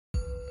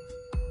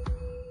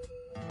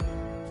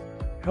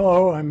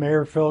Hello, I'm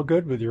Mayor Phil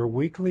Goode with your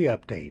weekly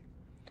update.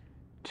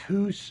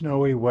 Two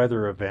snowy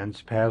weather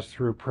events passed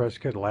through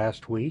Prescott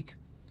last week.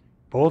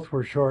 Both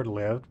were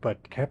short-lived,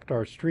 but kept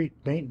our street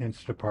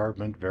maintenance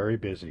department very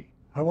busy.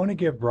 I want to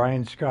give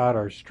Brian Scott,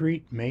 our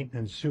street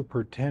maintenance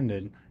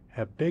superintendent,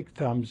 a big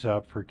thumbs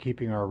up for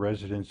keeping our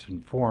residents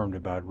informed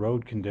about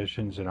road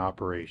conditions and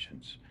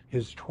operations.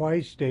 His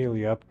twice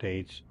daily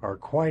updates are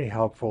quite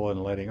helpful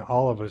in letting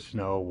all of us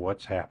know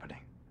what's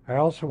happening. I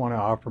also want to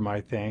offer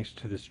my thanks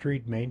to the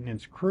street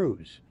maintenance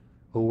crews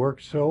who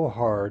worked so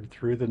hard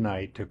through the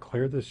night to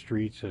clear the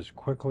streets as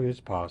quickly as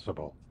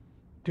possible.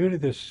 Due to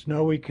the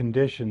snowy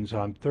conditions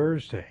on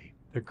Thursday,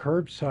 the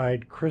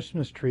Curbside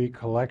Christmas tree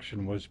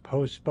collection was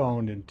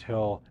postponed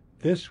until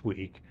this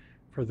week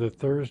for the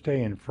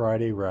Thursday and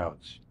Friday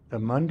routes. The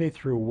Monday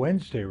through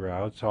Wednesday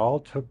routes all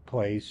took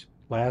place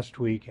last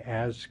week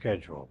as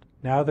scheduled.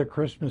 Now the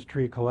Christmas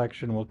tree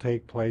collection will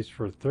take place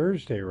for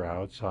Thursday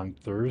routes on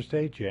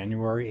Thursday,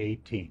 January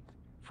 18th.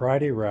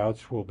 Friday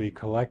routes will be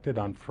collected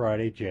on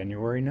Friday,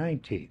 January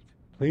 19th.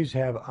 Please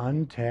have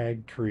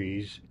untagged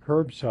trees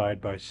curbside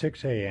by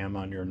 6 a.m.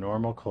 on your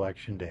normal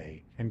collection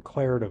day and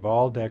cleared of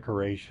all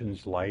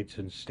decorations, lights,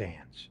 and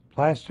stands.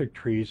 Plastic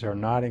trees are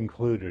not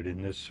included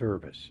in this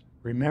service.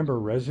 Remember,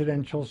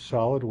 residential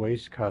solid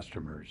waste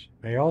customers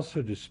may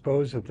also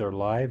dispose of their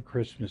live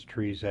Christmas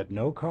trees at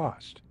no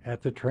cost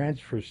at the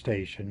transfer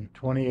station,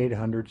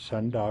 2800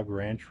 Sundog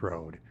Ranch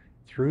Road,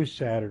 through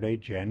Saturday,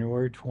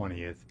 January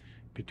 20th,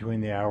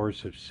 between the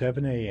hours of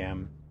 7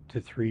 a.m.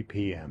 to 3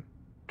 p.m.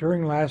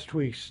 During last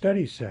week's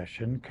study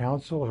session,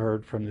 Council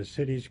heard from the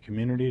city's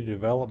Community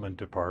Development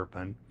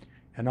Department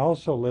and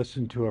also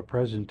listened to a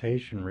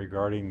presentation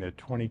regarding the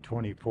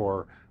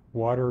 2024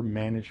 water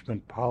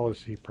management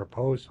policy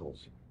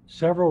proposals.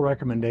 Several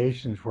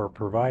recommendations were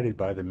provided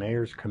by the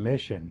Mayor's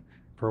Commission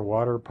for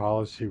Water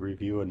Policy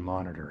Review and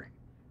Monitoring.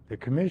 The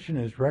Commission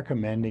is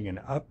recommending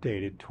an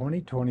updated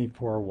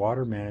 2024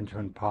 water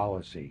management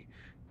policy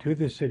to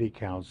the City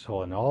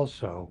Council, and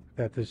also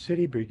that the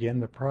City begin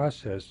the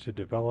process to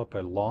develop a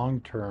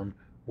long-term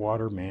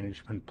water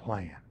management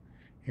plan,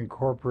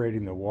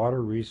 incorporating the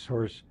water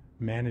resource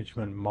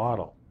management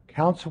model.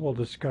 Council will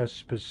discuss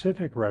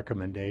specific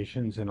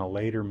recommendations in a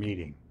later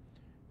meeting.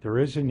 There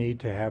is a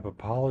need to have a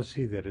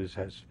policy that is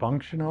as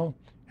functional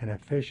and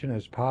efficient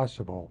as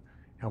possible,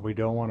 and we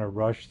don't want to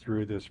rush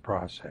through this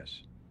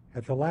process.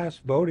 At the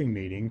last voting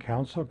meeting,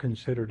 Council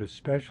considered a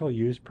special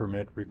use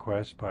permit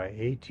request by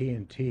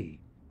AT&T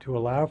to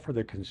allow for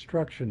the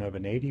construction of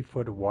an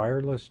 80-foot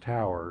wireless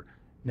tower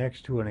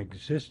next to an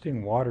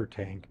existing water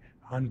tank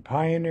on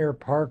Pioneer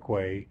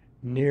Parkway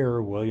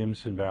near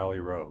Williamson Valley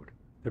Road.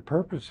 The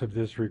purpose of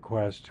this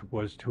request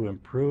was to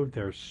improve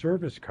their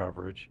service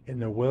coverage in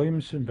the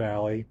Williamson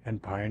Valley and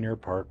Pioneer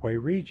Parkway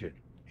region.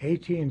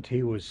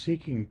 AT&T was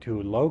seeking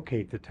to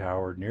locate the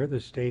tower near the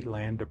State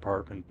Land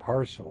Department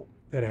parcel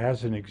that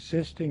has an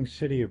existing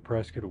City of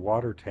Prescott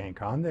water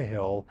tank on the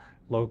hill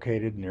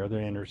located near the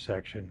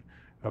intersection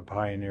of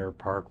Pioneer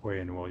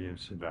Parkway and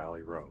Williamson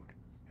Valley Road.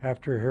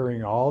 After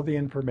hearing all the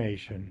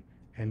information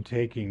and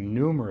taking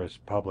numerous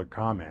public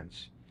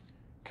comments,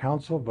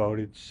 Council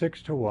voted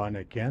 6-1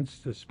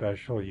 against the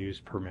special use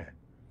permit.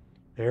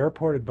 The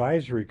Airport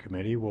Advisory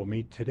Committee will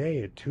meet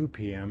today at 2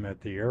 p.m. at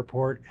the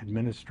Airport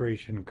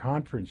Administration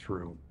Conference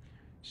Room,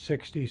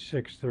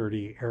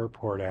 6630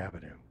 Airport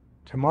Avenue.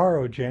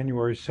 Tomorrow,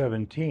 January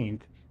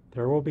 17th,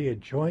 there will be a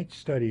joint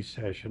study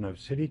session of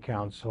City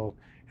Council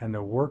and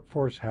the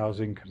Workforce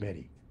Housing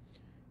Committee.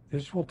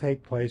 This will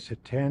take place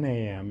at 10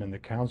 a.m. in the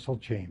Council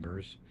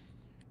chambers,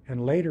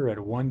 and later at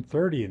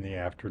 1:30 in the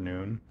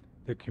afternoon,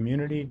 the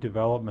Community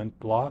Development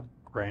Block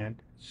Grant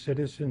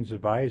Citizens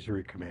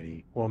Advisory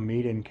Committee will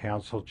meet in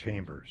Council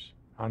chambers.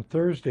 On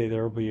Thursday,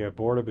 there will be a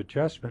Board of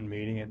Adjustment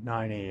meeting at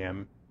 9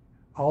 a.m.,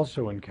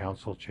 also in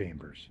Council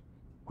chambers.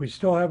 We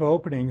still have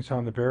openings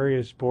on the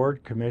various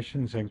board,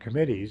 commissions, and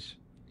committees.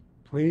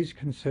 Please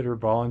consider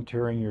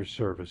volunteering your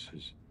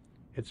services.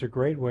 It's a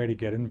great way to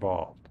get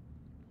involved.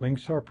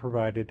 Links are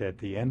provided at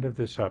the end of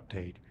this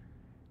update.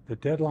 The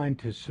deadline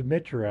to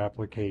submit your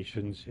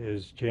applications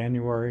is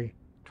January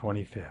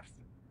 25th.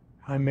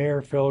 I'm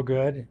Mayor Phil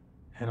Goode,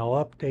 and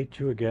I'll update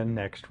you again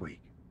next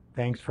week.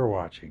 Thanks for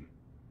watching.